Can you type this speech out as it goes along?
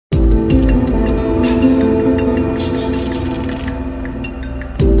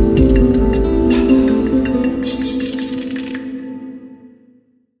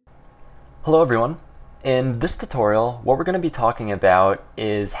Hello everyone. In this tutorial, what we're going to be talking about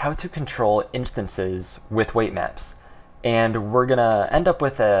is how to control instances with weight maps. And we're going to end up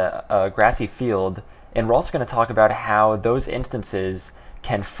with a grassy field, and we're also going to talk about how those instances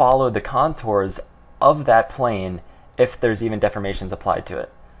can follow the contours of that plane if there's even deformations applied to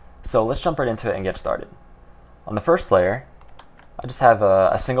it. So let's jump right into it and get started. On the first layer, I just have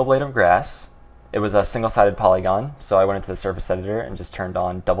a single blade of grass. It was a single-sided polygon, so I went into the surface editor and just turned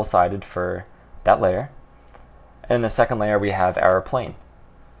on double-sided for that layer. And in the second layer, we have our plane.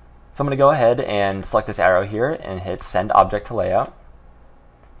 So I'm going to go ahead and select this arrow here and hit Send Object to Layout.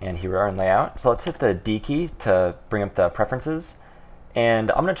 And here we are in Layout. So let's hit the D key to bring up the preferences.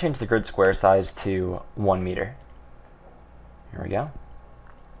 And I'm going to change the grid square size to 1 meter. Here we go.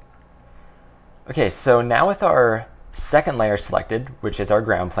 Okay, so now with our second layer selected, which is our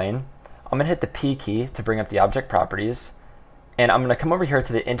ground plane, I'm going to hit the P key to bring up the object properties, and I'm going to come over here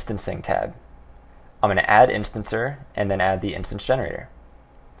to the instancing tab. I'm going to add instancer and then add the instance generator.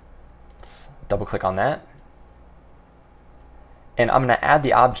 Let's double click on that. And I'm going to add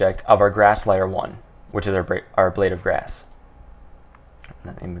the object of our grass layer 1, which is our blade of grass.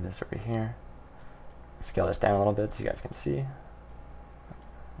 Let me move this over here. Scale this down a little bit so you guys can see.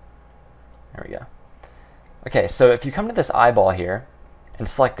 There we go. Okay, so if you come to this eyeball here and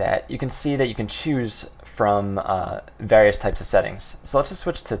select that, you can see that you can choose from various types of settings. So let's just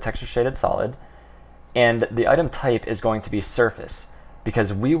switch to texture shaded solid, and the item type is going to be surface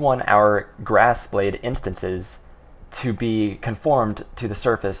because we want our grass blade instances to be conformed to the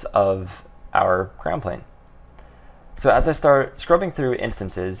surface of our ground plane. So as I start scrubbing through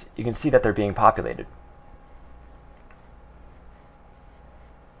instances, you can see that they're being populated.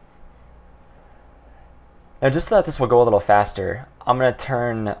 Now just so that this will go a little faster, I'm going to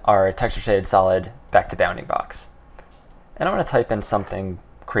turn our texture shaded solid back to bounding box. And I'm going to type in something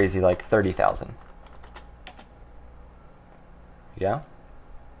crazy like 30,000. Yeah.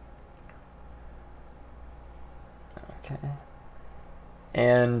 Okay.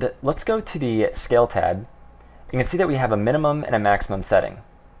 And let's go to the scale tab. You can see that we have a minimum and a maximum setting.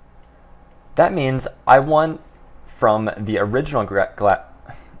 That means I want from the original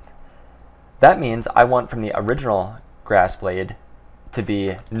grass blade to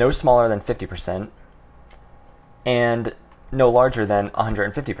be no smaller than 50% and no larger than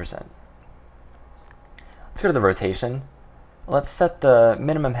 150%. Let's go to the rotation. Let's set the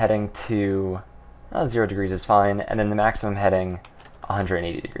minimum heading to 0 degrees is fine, and then the maximum heading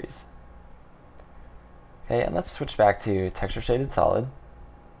 180 degrees. Okay, and let's switch back to texture shaded solid.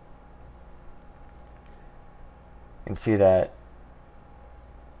 You can see that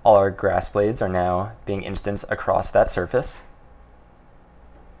all our grass blades are now being instanced across that surface.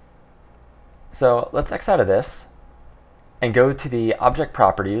 So let's X out of this and go to the object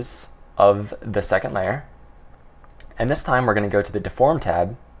properties of the second layer. And this time we're going to go to the Deform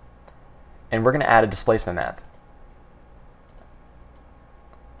tab, and we're going to add a displacement map.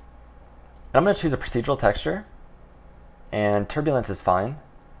 And I'm going to choose a procedural texture, and turbulence is fine.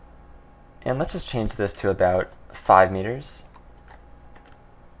 And let's just change this to about 5 meters.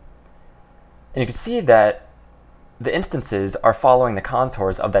 And you can see that the instances are following the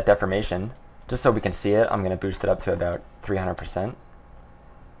contours of that deformation. Just so we can see it, I'm going to boost it up to about 300%.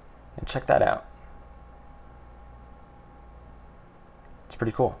 And check that out. It's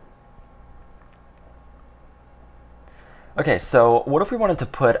pretty cool. Okay, so what if we wanted to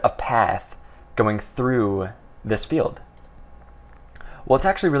put a path going through this field? Well, it's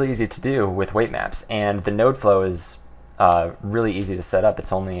actually really easy to do with weight maps, and the node flow is really easy to set up.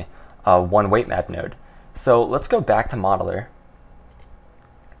 It's only one weight map node. So let's go back to Modeler,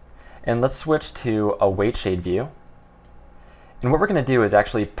 and let's switch to a weight shade view. And what we're going to do is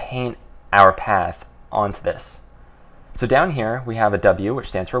actually paint our path onto this. So down here we have a W, which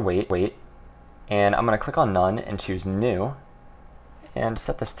stands for weight, and I'm going to click on None and choose New, and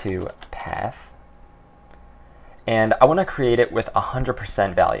set this to Path. And I want to create it with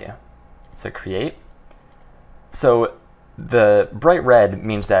 100% value. So create. So the bright red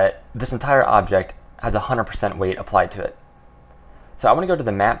means that this entire object has 100% weight applied to it. So I want to go to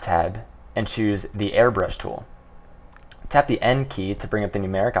the Map tab and choose the Airbrush tool. Tap the N key to bring up the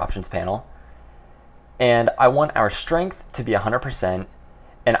numeric options panel. And I want our strength to be 100%,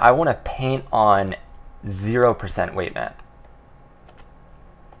 and I want to paint on 0% weight map.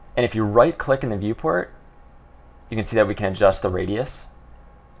 And if you right click in the viewport, you can see that we can adjust the radius.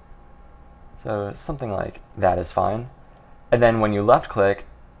 So something like that is fine. And then when you left click,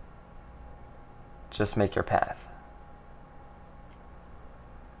 just make your path.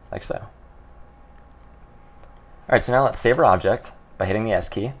 Like so. Alright, so now let's save our object by hitting the S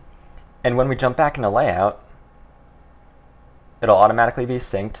key. And when we jump back into layout, it'll automatically be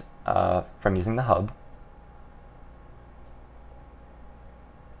synced from using the hub.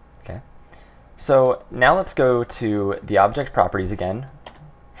 Okay. So now let's go to the object properties again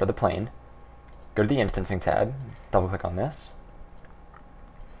for the plane. Go to the instancing tab, double click on this,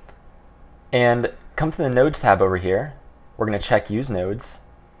 and come to the nodes tab over here. We're going to check use nodes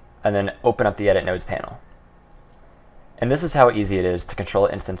and then open up the edit nodes panel. And this is how easy it is to control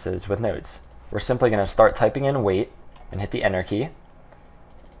instances with nodes. We're simply going to start typing in weight and hit the enter key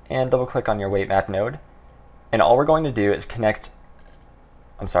and double click on your weight map node. And all we're going to do is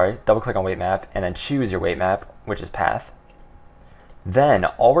double click on weight map and then choose your weight map, which is path. Then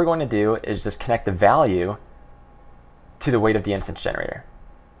all we're going to do is just connect the value to the weight of the instance generator.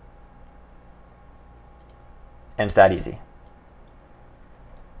 And it's that easy.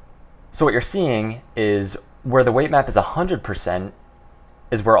 So what you're seeing is where the weight map is 100%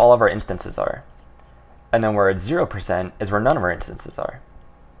 is where all of our instances are. And then where it's 0% is where none of our instances are.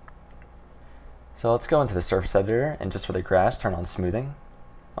 So let's go into the surface editor and just for the grass, turn on smoothing.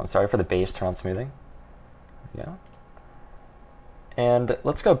 For the base, turn on smoothing. There we go. And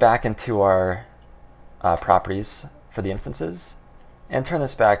let's go back into our properties for the instances and turn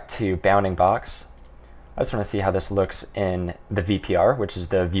this back to bounding box. I just want to see how this looks in the VPR, which is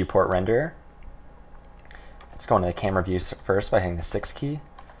the viewport renderer. Let's go into the camera view first by hitting the 6 key.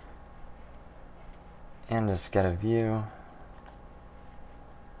 And just get a view.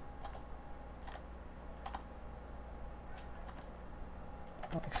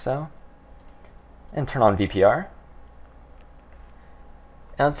 Like so. And turn on VPR.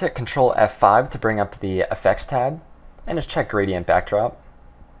 And let's hit Control F5 to bring up the effects tab and just check gradient backdrop.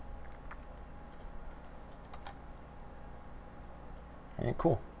 Alright,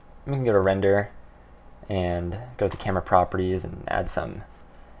 cool. We can go to render and go to the camera properties and add some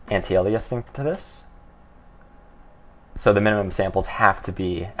anti-aliasing to this. So the minimum samples have to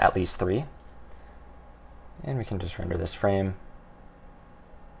be at least 3. And we can just render this frame.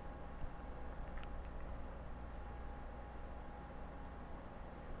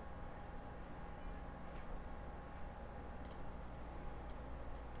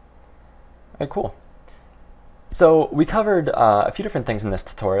 Alright, cool. So we covered a few different things in this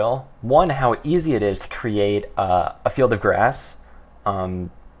tutorial. One, how easy it is to create a field of grass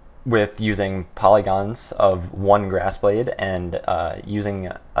with using polygons of one grass blade and using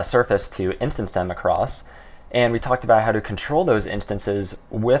a surface to instance them across. And we talked about how to control those instances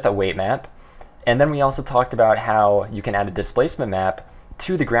with a weight map. And then we also talked about how you can add a displacement map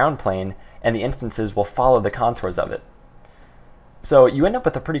to the ground plane and the instances will follow the contours of it. So you end up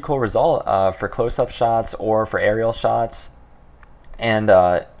with a pretty cool result for close-up shots or for aerial shots. And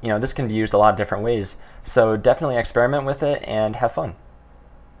this can be used a lot of different ways. So definitely experiment with it and have fun.